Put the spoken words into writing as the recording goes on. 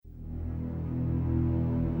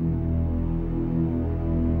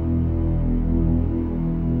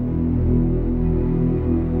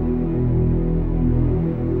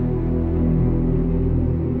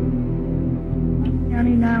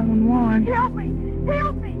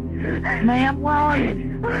Help me. Ma'am, where are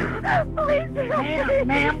you? Please help me.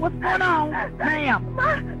 Ma'am, what's going on? Ma'am.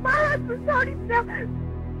 My husband shot himself.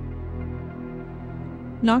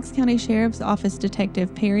 Knox County Sheriff's Office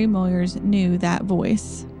Detective Perry Moyers knew that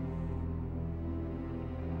voice.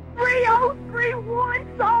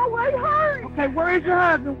 3031 Solway, hurry. Okay, where is your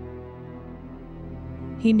husband?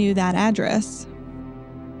 He knew that address.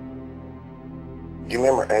 Do you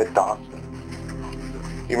remember Ed Dossett?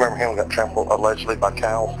 You remember him got trampled allegedly by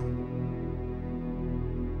cows?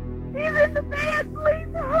 He's in the bed, please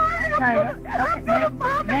hurry.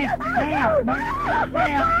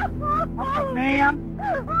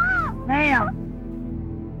 Ma'am.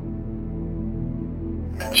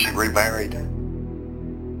 She remarried.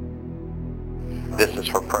 This is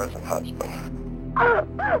her present husband.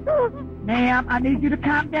 Ma'am, I need you to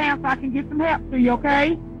calm down so I can get some help to you,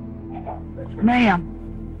 okay? Ma'am.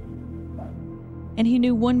 And he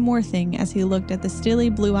knew one more thing as he looked at the stilly,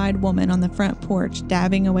 blue-eyed woman on the front porch,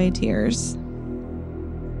 dabbing away tears.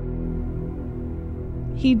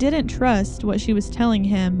 He didn't trust what she was telling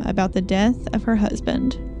him about the death of her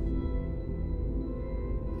husband.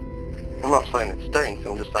 I'm not saying it stinks,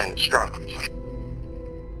 I'm just saying it strikes.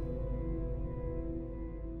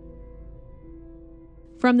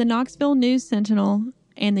 From the Knoxville News Sentinel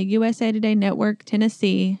and the USA Today Network,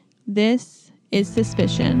 Tennessee, this is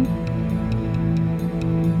Suspicion.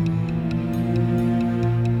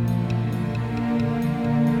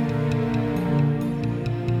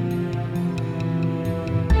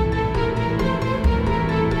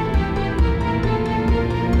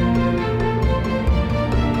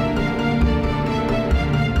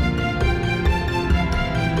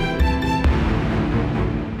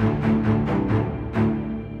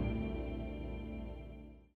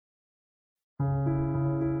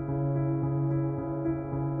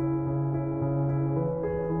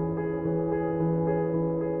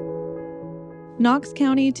 Knox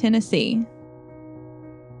County, Tennessee.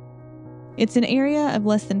 It's an area of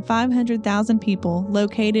less than 500,000 people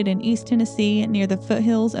located in East Tennessee near the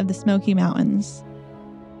foothills of the Smoky Mountains.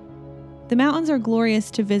 The mountains are glorious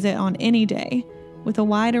to visit on any day, with a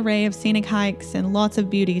wide array of scenic hikes and lots of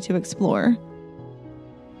beauty to explore.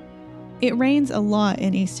 It rains a lot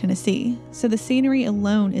in East Tennessee, so the scenery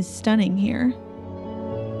alone is stunning here.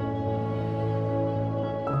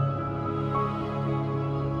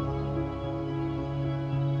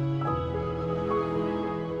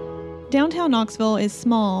 Downtown Knoxville is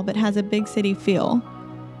small but has a big city feel.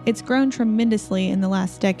 It's grown tremendously in the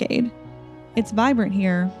last decade. It's vibrant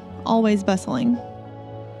here, always bustling.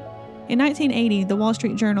 In 1980, the Wall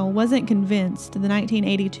Street Journal wasn't convinced the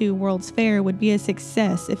 1982 World's Fair would be a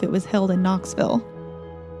success if it was held in Knoxville.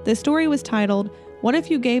 The story was titled, "What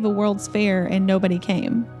if you gave a World's Fair and nobody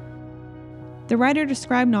came?" The writer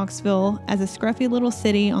described Knoxville as a scruffy little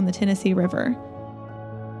city on the Tennessee River.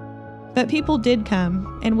 But people did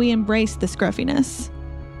come, and we embraced the scruffiness.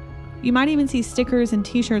 You might even see stickers and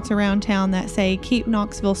t-shirts around town that say, "Keep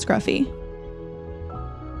Knoxville Scruffy."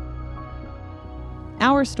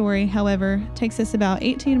 Our story, however, takes us about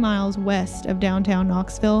 18 miles west of downtown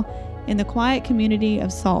Knoxville in the quiet community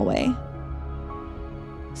of Solway.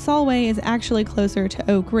 Solway is actually closer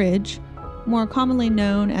to Oak Ridge, more commonly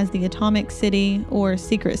known as the Atomic City or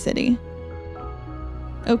Secret City.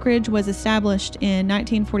 Oak Ridge was established in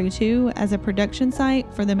 1942 as a production site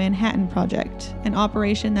for the Manhattan Project, an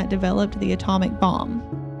operation that developed the atomic bomb.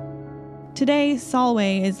 Today,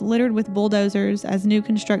 Solway is littered with bulldozers as new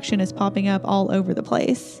construction is popping up all over the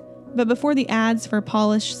place. But before the ads for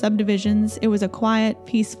polished subdivisions, it was a quiet,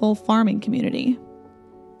 peaceful farming community.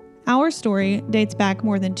 Our story dates back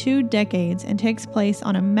more than 2 decades and takes place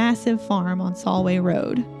on a massive farm on Solway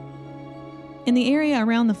Road. In the area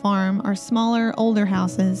around the farm are smaller, older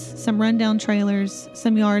houses, some rundown trailers,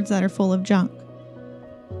 some yards that are full of junk.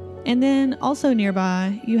 And then, also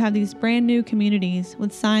nearby, you have these brand new communities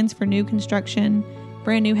with signs for new construction,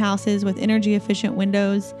 brand new houses with energy-efficient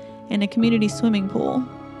windows, and a community swimming pool.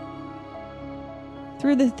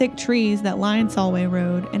 Through the thick trees that line Solway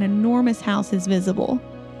Road, an enormous house is visible,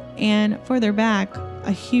 and further back,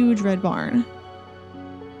 a huge red barn.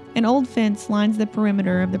 An old fence lines the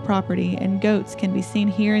perimeter of the property, and goats can be seen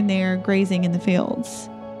here and there grazing in the fields.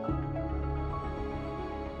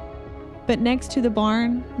 But next to the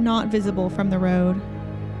barn, not visible from the road,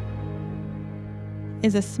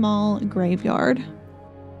 is a small graveyard.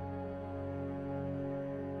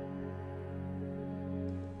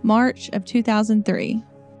 March of 2003.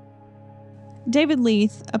 David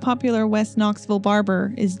Leath, a popular West Knoxville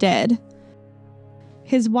barber, is dead.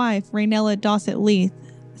 His wife, Raynella Dossett Leath,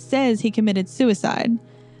 says he committed suicide,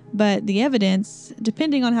 but the evidence,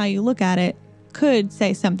 depending on how you look at it, could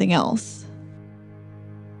say something else.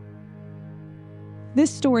 This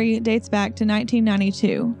story dates back to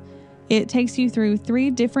 1992. It takes you through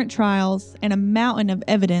 3 different trials and a mountain of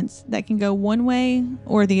evidence that can go one way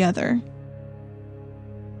or the other.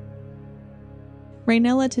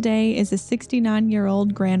 Raynella today is a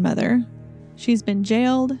 69-year-old grandmother. She's been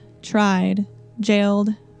jailed, tried,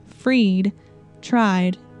 freed,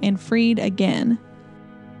 tried, and freed again.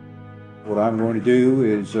 What I'm going to do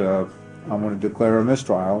is I'm going to declare a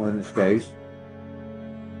mistrial in this case.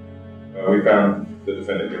 We found the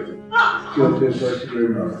defendant guilty. Guilty of first-degree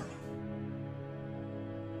murder.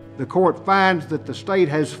 The court finds that the state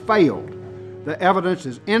has failed. The evidence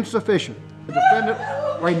is insufficient. The defendant,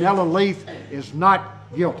 Raynella Leath, is not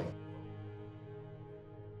guilty.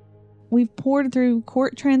 We've poured through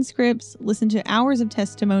court transcripts, listened to hours of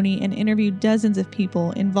testimony, and interviewed dozens of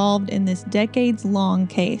people involved in this decades-long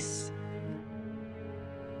case.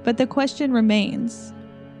 But the question remains: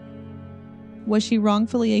 was she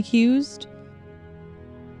wrongfully accused?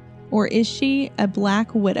 Or is she a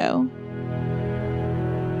black widow?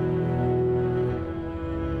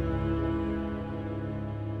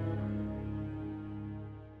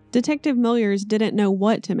 Detective Moyers didn't know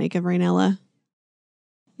what to make of Raynella.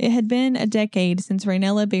 It had been a decade since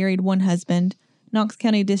Raynella buried one husband, Knox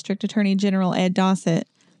County District Attorney General Ed Dossett,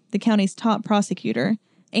 the county's top prosecutor,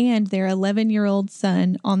 and their 11-year-old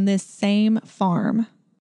son on this same farm.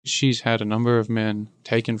 She's had a number of men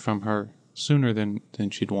taken from her sooner than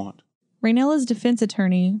she'd want. Raynella's defense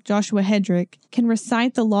attorney, Joshua Hedrick, can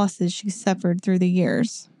recite the losses she suffered through the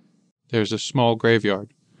years. There's a small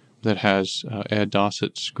graveyard that has Ed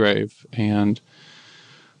Dossett's grave, and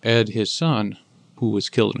Ed, his son, who was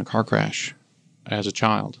killed in a car crash as a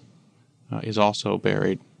child, is also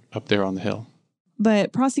buried up there on the hill.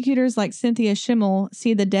 But prosecutors like Cynthia Schimmel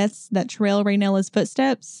see the deaths that trail Raynella's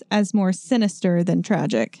footsteps as more sinister than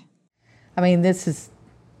tragic. I mean, this is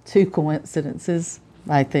 2 coincidences.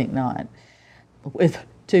 I think not. With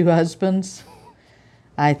 2 husbands,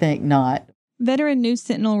 I think not. Veteran News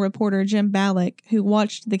Sentinel reporter Jim Ballack, who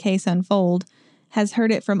watched the case unfold, has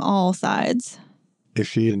heard it from all sides. If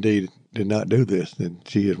she indeed did not do this, then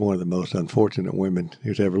she is one of the most unfortunate women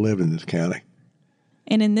who's ever lived in this county.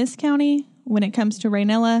 And in this county, when it comes to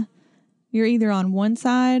Raynella, you're either on one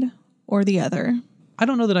side or the other. I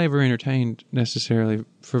don't know that I ever entertained necessarily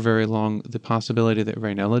for very long the possibility that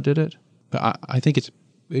Raynella did it, but I think it's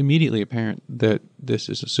immediately apparent that this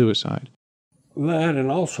is a suicide. That, and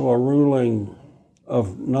also a ruling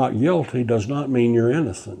of not guilty does not mean you're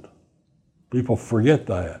innocent. People forget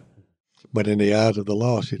that. But in the eyes of the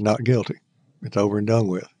law, she's not guilty. It's over and done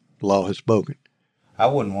with. The law has spoken. I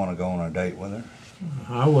wouldn't want to go on a date with her.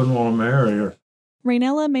 I wouldn't want to marry her.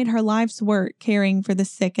 Raynella made her life's work caring for the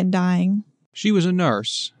sick and dying. She was a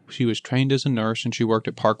nurse. She was trained as a nurse, and she worked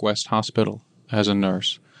at Park West Hospital as a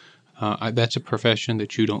nurse. That's a profession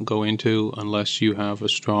that you don't go into unless you have a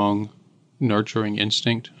strong nurturing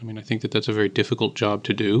instinct. I mean, I think that that's a very difficult job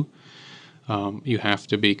to do. You have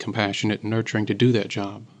to be compassionate and nurturing to do that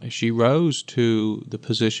job. She rose to the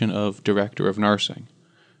position of director of nursing,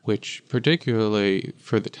 which particularly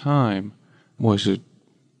for the time was a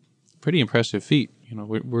pretty impressive feat. You know,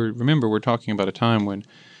 remember we're talking about a time when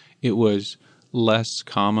it was less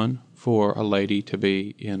common for a lady to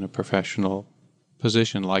be in a professional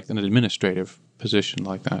position like an administrative position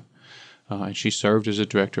like that. And she served as a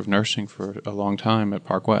director of nursing for a long time at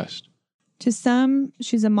Park West. To some,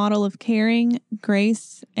 she's a model of caring,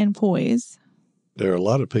 grace, and poise. There are a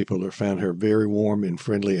lot of people that found her very warm and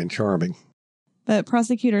friendly and charming. But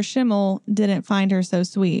prosecutor Schimmel didn't find her so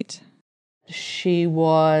sweet. She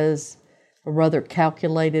was a rather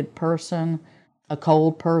calculated person, a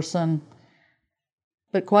cold person,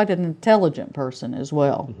 but quite an intelligent person as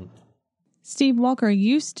well. Mm-hmm. Steve Walker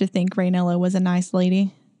used to think Raynella was a nice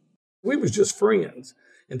lady. We was just friends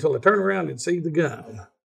until I turned around and see the gun.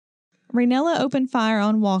 Raynella opened fire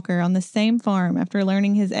on Walker on the same farm after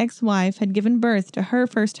learning his ex-wife had given birth to her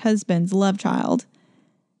first husband's love child.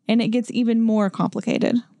 And it gets even more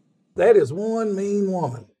complicated. That is one mean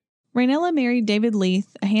woman. Raynella married David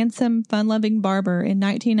Leath, a handsome, fun-loving barber, in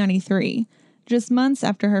 1993, just months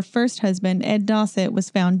after her first husband, Ed Dossett, was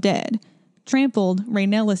found dead, trampled,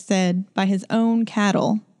 Raynella said, by his own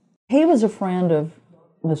cattle. He was a friend of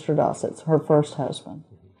Mr. Dossett's, her first husband.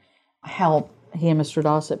 How he and Mr.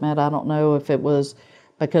 Dossett met, I don't know if it was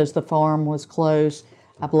because the farm was closed.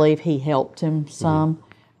 I believe he helped him some. Mm-hmm.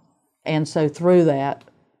 And so through that,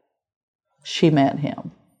 she met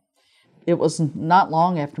him. It was not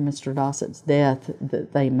long after Mr. Dossett's death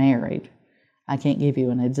that they married. I can't give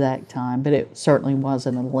you an exact time, but it certainly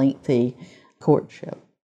wasn't a lengthy courtship.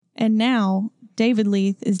 And now, David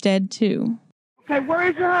Leath is dead too. Okay, where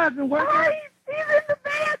is your husband? Where's your... He's in the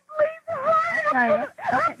bed. Please hurry.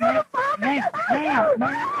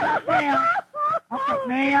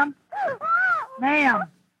 Okay, ma'am.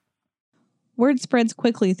 Word spreads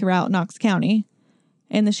quickly throughout Knox County,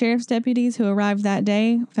 and the sheriff's deputies who arrived that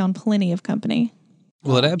day found plenty of company.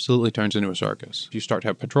 Well, it absolutely turns into a circus. You start to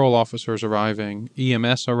have patrol officers arriving,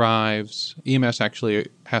 EMS arrives. EMS actually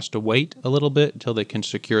has to wait a little bit until they can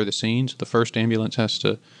secure the scene. So the first ambulance has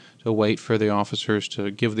to wait for the officers to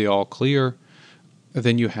give the all clear.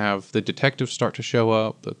 Then you have the detectives start to show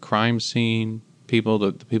up, the crime scene people,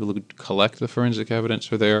 the people who collect the forensic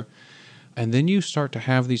evidence are there. And then you start to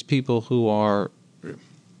have these people who are,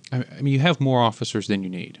 I mean, you have more officers than you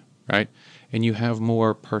need, right? And you have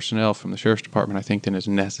more personnel from the sheriff's department, I think, than is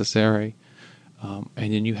necessary. And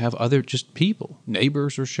then you have other just people.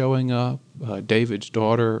 Neighbors are showing up. David's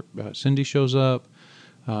daughter, Cindy, shows up.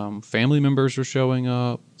 Family members are showing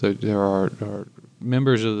up. There are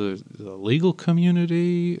members of the legal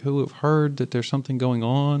community who have heard that there's something going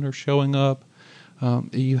on are showing up.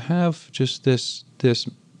 You have just this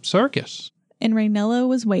circus. And Raynella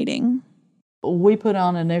was waiting. We put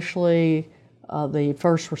on initially the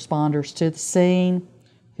first responders to the scene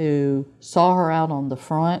who saw her out on the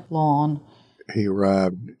front lawn. He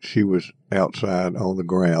arrived, she was outside on the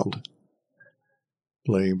ground,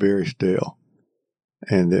 laying very still.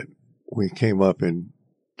 And that we came up and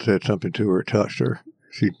said something to her, touched her.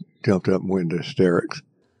 She jumped up and went into hysterics.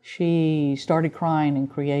 She started crying and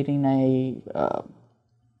creating I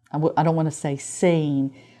don't want to say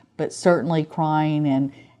scene, but certainly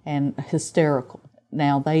crying and hysterical.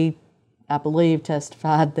 Now, they, I believe,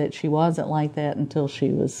 testified that she wasn't like that until she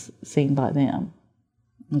was seen by them.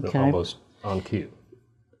 Okay. Almost on cue.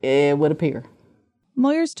 It would appear.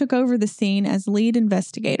 Moyers took over the scene as lead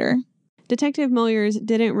investigator. Detective Moyers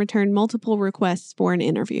didn't return multiple requests for an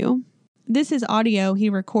interview. This is audio he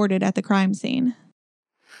recorded at the crime scene.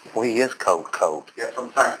 Well, he is cold. Yeah,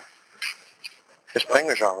 sometimes. His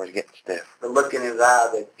fingers are already getting stiff. The look in his eye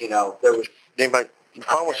that, there was... Anybody, the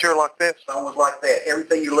phone was here like this? The phone was like that.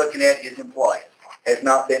 Everything you're looking at is in place. Has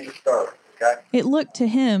not been disturbed, okay? It looked to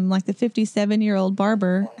him like the 57-year-old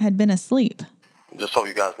barber had been asleep. Just so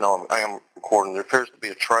you guys know, I am recording. There appears to be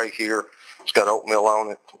a tray here. It's got oatmeal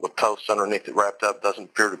on it with toast underneath it wrapped up. Doesn't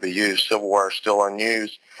appear to be used. Silverware is still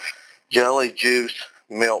unused. Jelly, juice,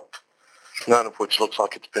 milk, none of which looks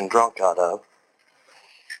like it's been drunk out of.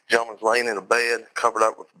 Gentleman's laying in a bed, covered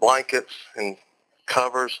up with blankets and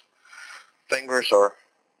covers. Fingers are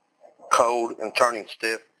cold and turning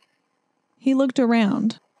stiff. He looked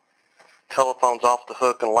around. Telephone's off the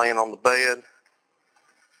hook and laying on the bed.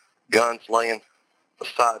 Gun's laying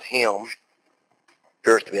beside him.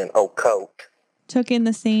 Appears to be an old coat. Took in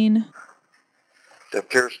the scene. There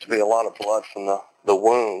appears to be a lot of blood from the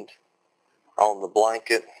wound on the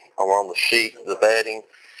blanket or on the sheet, the bedding.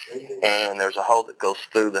 And there's a hole that goes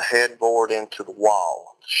through the headboard into the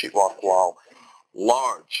wall, the sheetrock wall.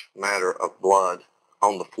 Large matter of blood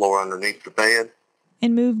on the floor underneath the bed.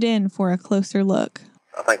 And moved in for a closer look.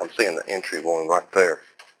 I think I'm seeing the entry wound right there.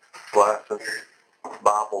 Glasses,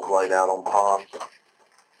 Bibles laid out on palms.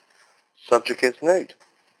 Subject is nude.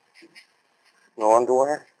 No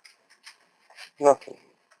underwear. Nothing.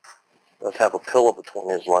 Does have a pillow between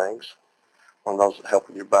his legs. One of those that help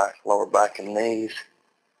with your back, lower back and knees.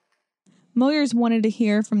 Moyers wanted to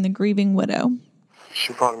hear from the grieving widow.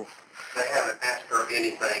 She probably... They haven't asked her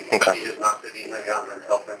anything. Okay. She has not said anything other than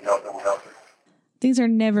help her. These are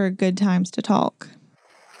never good times to talk.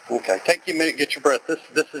 Okay, take you a minute, get your breath.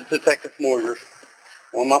 This is Detective Moyers,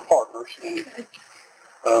 one of my partners.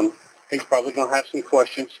 And, he's probably going to have some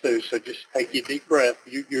questions too, so just take your deep breath.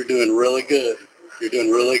 You're doing really good. You're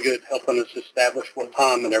doing really good helping us establish what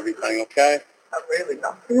time and everything, okay? I really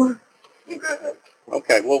not feeling good.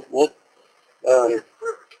 Okay, we'll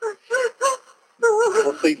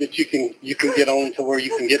see that you can get on to where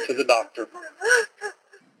you can get to the doctor.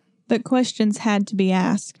 But questions had to be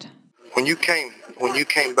asked. When you came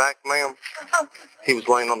back, ma'am, he was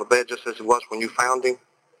laying on the bed just as he was when you found him?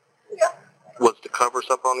 Yeah. Was the covers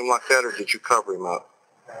up on him like that, or did you cover him up?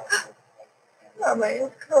 I may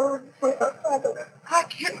have covered, I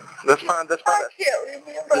can't. That's fine. I can't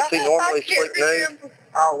remember. Does he normally sleep nude?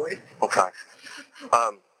 Always. Okay.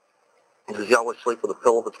 Does he always sleep with a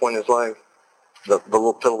pillow between his legs? The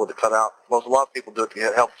little pillow with the cutout? Well, a lot of people do it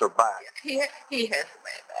to help their back. He has a bad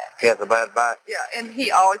back. He has a bad back? Yeah, and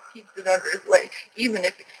he always keeps it under his leg, even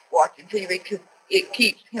if he's watching TV, because it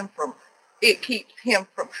keeps him from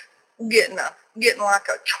getting like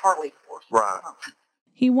a Charlie horse. Right.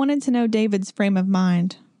 He wanted to know David's frame of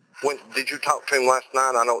mind. When did you talk to him last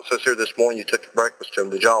night? I know it says here this morning you took breakfast to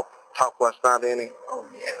him. Did y'all talk last night, any? Oh,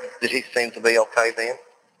 yeah. Did he seem to be okay then?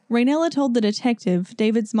 Raynella told the detective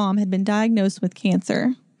David's mom had been diagnosed with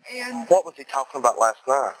cancer. And what was he talking about last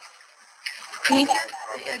night? he just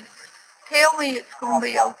said, tell me it's going to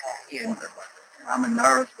be okay. And I'm a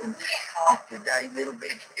nurse, and Dr. David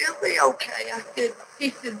it'll be okay. He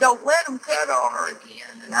said, don't let them cut on her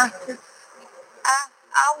again. And I said,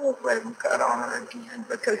 I won't let them cut on her again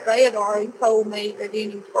because they had already told me that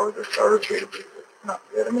any further surgery was not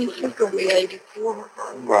good. I mean, she's going to be 84.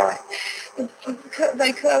 Right. And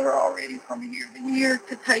they cut her already from year to year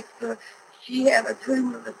to take she had a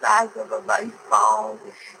tumor the size of a baseball,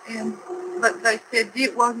 but they said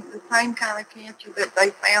it wasn't the same kind of cancer that they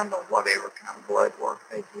found on whatever kind of blood work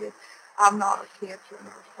they did. I'm not a cancer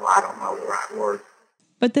nurse, so I don't know the right word.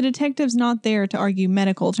 But the detective's not there to argue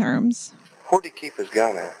medical terms. Where'd he keep his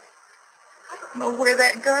gun at? I don't know where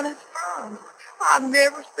that gun is from. I've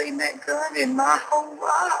never seen that gun in my whole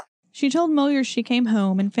life. She told Moyers she came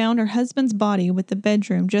home and found her husband's body with the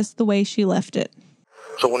bedroom just the way she left it.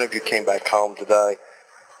 So whenever you came back home today,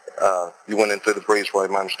 you went in through the breezeway,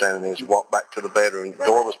 my understanding is you walked back to the bedroom. The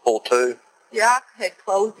door was pulled to? Yeah, I had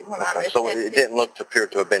closed it when I left. So it didn't appear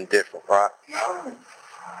to have been different, right? No.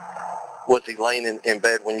 Was he laying in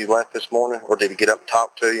bed when you left this morning, or did he get up and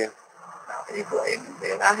talk to you? No, he was laying in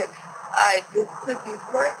bed. I had just took his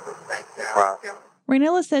breakfast back there. Right.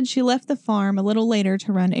 Raynella said she left the farm a little later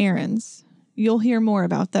to run errands. You'll hear more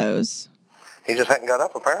about those. He just hadn't got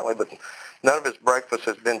up, apparently, but none of his breakfast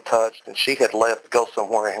has been touched, and she had left to go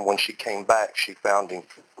somewhere, and when she came back, she found him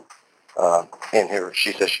in here.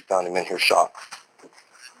 She says she found him in here shot.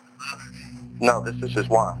 No, this is his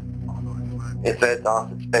wife. It's Ed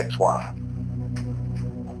Dossett's ex-wife.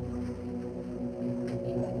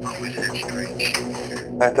 Oh, is that strange?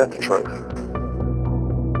 Ain't that the truth?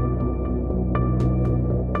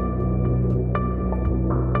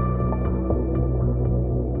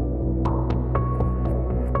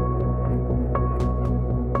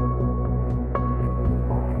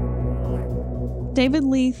 David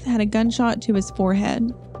Leath had a gunshot to his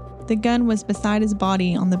forehead. The gun was beside his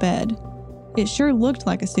body on the bed. It sure looked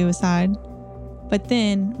like a suicide. But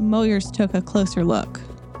then Moyers took a closer look.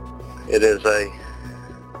 It is a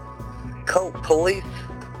Colt Police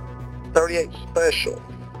 38 Special.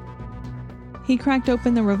 He cracked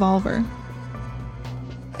open the revolver.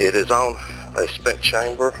 It is on a spent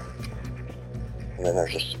chamber. And then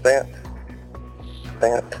there's a spent,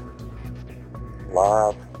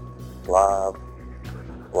 live.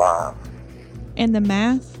 And the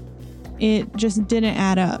math, it just didn't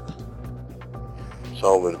add up.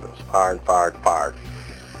 So it was fired.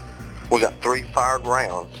 We got 3 fired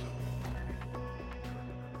rounds.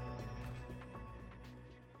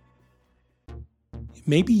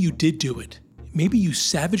 Maybe you did do it. Maybe you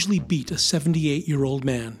savagely beat a 78-year-old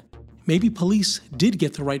man. Maybe police did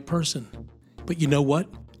get the right person. But you know what?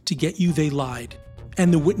 To get you, they lied.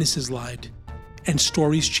 And the witnesses lied. And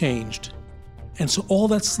stories changed. And so all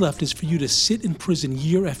that's left is for you to sit in prison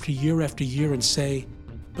year after year after year and say,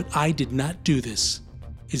 but I did not do this.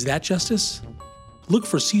 Is that justice? Look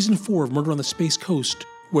for Season 4 of Murder on the Space Coast,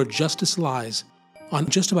 Where Justice Lies, on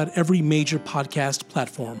just about every major podcast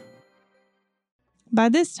platform. By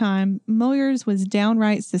this time, Moyers was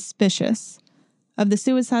downright suspicious of the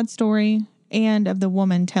suicide story and of the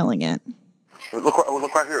woman telling it. Look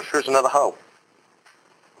right here. Here's another hole.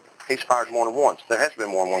 He's fired more than once. There has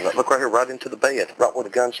been more than one. Look right here, right into the bed, right where the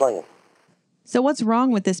gun's laying. So what's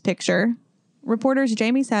wrong with this picture? Reporters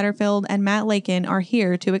Jamie Satterfield and Matt Lakin are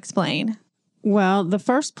here to explain. Well, the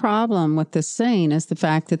first problem with this scene is the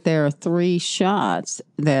fact that there are 3 shots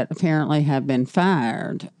that apparently have been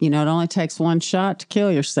fired. You know, it only takes 1 shot to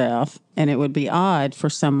kill yourself, and it would be odd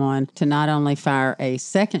for someone to not only fire a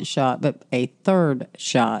second shot, but a third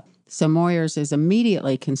shot. So Moyers is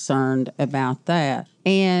immediately concerned about that.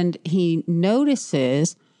 And he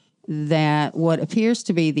notices that what appears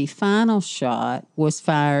to be the final shot was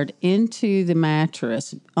fired into the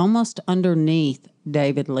mattress, almost underneath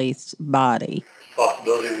David Leath's body.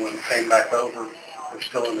 Possibility when it came back over, they're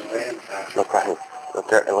still in the van. Look right here. Look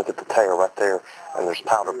there, and look at the tail right there. And there's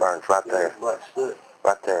powder burns right there.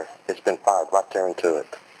 Right there. It's been fired right there into it.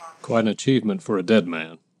 Quite an achievement for a dead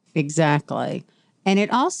man. Exactly. And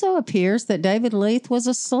it also appears that David Leath was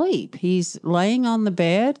asleep. He's laying on the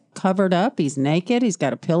bed, covered up. He's naked. He's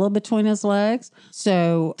got a pillow between his legs.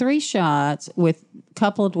 So 3 shots,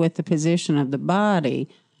 coupled with the position of the body,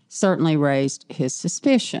 certainly raised his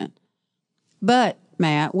suspicion. But,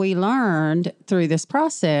 Matt, we learned through this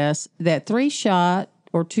process that 3-shot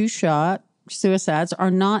or 2-shot suicides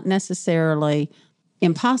are not necessarily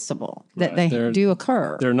impossible, that Right. they do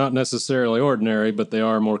occur. They're not necessarily ordinary, but they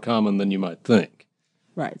are more common than you might think.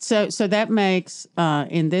 Right. So that makes,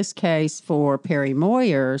 in this case for Perry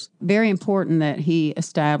Moyers, very important that he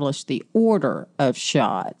established the order of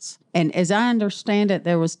shots. And as I understand it,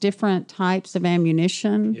 there was different types of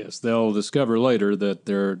ammunition. Yes, they'll discover later that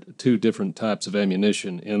there are 2 different types of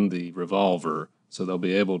ammunition in the revolver, so they'll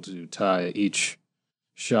be able to tie each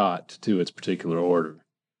shot to its particular order.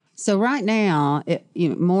 So right now,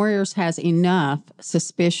 Moyers has enough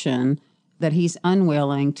suspicion that he's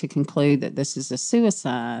unwilling to conclude that this is a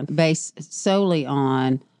suicide based solely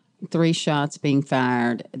on 3 shots being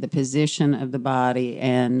fired, the position of the body,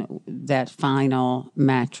 and that final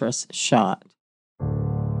mattress shot.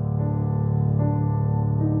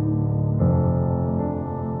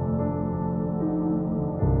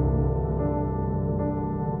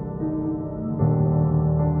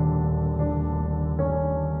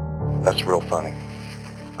 That's real funny.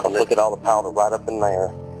 Cause look at all the powder right up in there,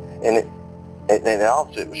 and it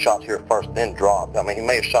also was shot here first, then dropped. I mean, he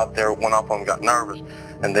may have shot there, went off on him, got nervous,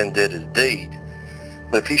 and then did his deed.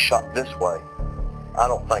 But if he shot this way, I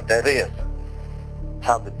don't think that is.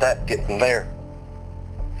 How did that get from there?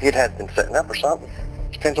 He'd had been setting up or something.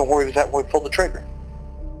 Depends on where he was at when he pulled the trigger.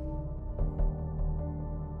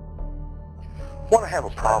 What I have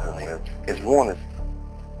a problem with is one is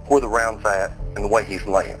where the round's at and the way he's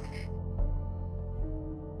laying.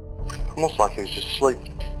 Almost like he was just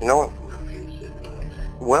sleeping. You know what?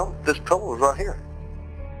 Well, this pillow was right here.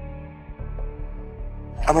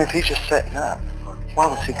 I mean, if he's just setting up, why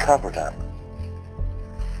was he covered up?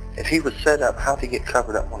 If he was set up, how did he get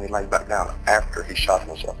covered up when he laid back down after he shot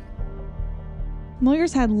himself?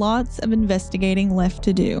 Moyers had lots of investigating left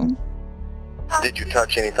to do. Did you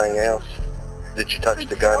touch anything else? Did you touch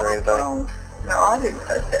the gun or anything? No, I didn't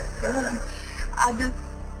touch that gun.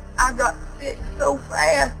 I got sick so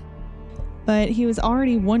fast. But he was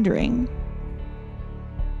already wondering,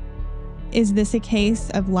 is this a case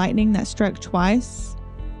of lightning that struck twice?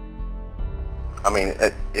 I mean,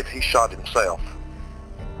 if he shot himself,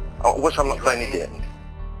 which I'm not saying he didn't.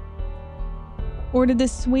 Or did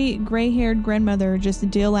this sweet gray-haired grandmother just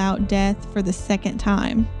deal out death for the second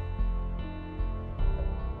time?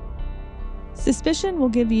 Suspicion will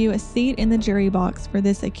give you a seat in the jury box for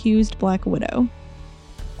this accused Black Widow.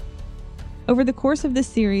 Over the course of this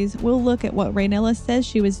series, we'll look at what Raynella says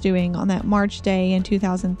she was doing on that March day in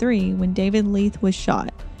 2003 when David Leath was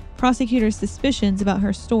shot, prosecutors' suspicions about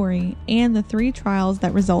her story, and the 3 trials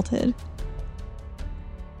that resulted.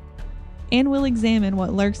 And we'll examine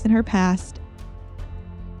what lurks in her past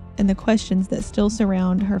and the questions that still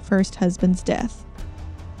surround her first husband's death.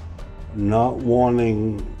 Not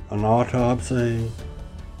wanting an autopsy,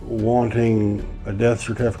 wanting a death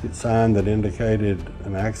certificate signed that indicated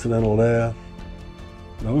an accidental death,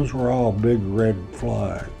 those were all big red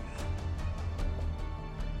flags.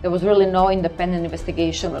 There was really no independent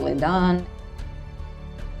investigation really done.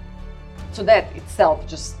 So that itself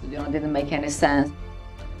just, didn't make any sense.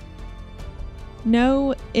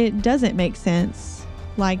 No, it doesn't make sense,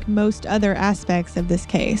 like most other aspects of this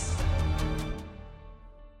case.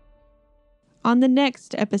 On the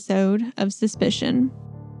next episode of Suspicion.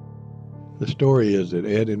 The story is that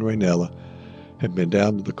Ed and Raynella had been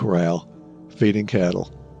down to the corral feeding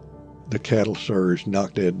cattle. The cattle surged,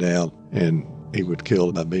 knocked Ed down, and he was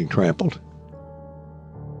killed by being trampled.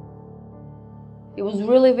 It was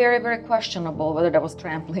really very, very questionable whether that was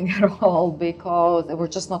trampling at all because there were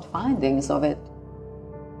just not findings of it.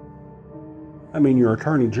 I mean, your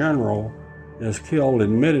Attorney General is killed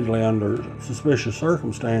admittedly under suspicious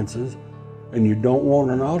circumstances, and you don't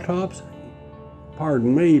want an autopsy?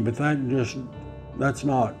 Pardon me, but that's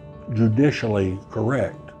not judicially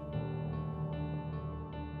correct.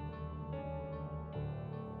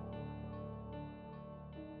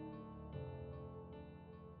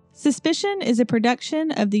 Suspicion is a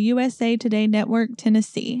production of the USA Today Network,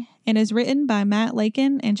 Tennessee, and is written by Matt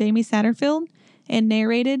Lakin and Jamie Satterfield and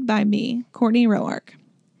narrated by me, Courtney Roark.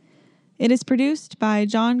 It is produced by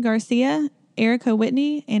John Garcia, Erica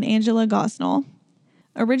Whitney, and Angela Gosnell.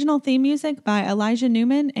 Original theme music by Elijah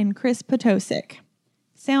Newman and Chris Potosik.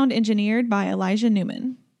 Sound engineered by Elijah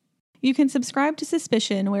Newman. You can subscribe to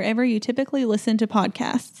Suspicion wherever you typically listen to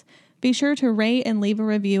podcasts. Be sure to rate and leave a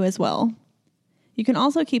review as well. You can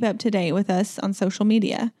also keep up to date with us on social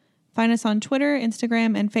media. Find us on Twitter,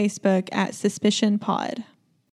 Instagram, and Facebook at Suspicion Pod.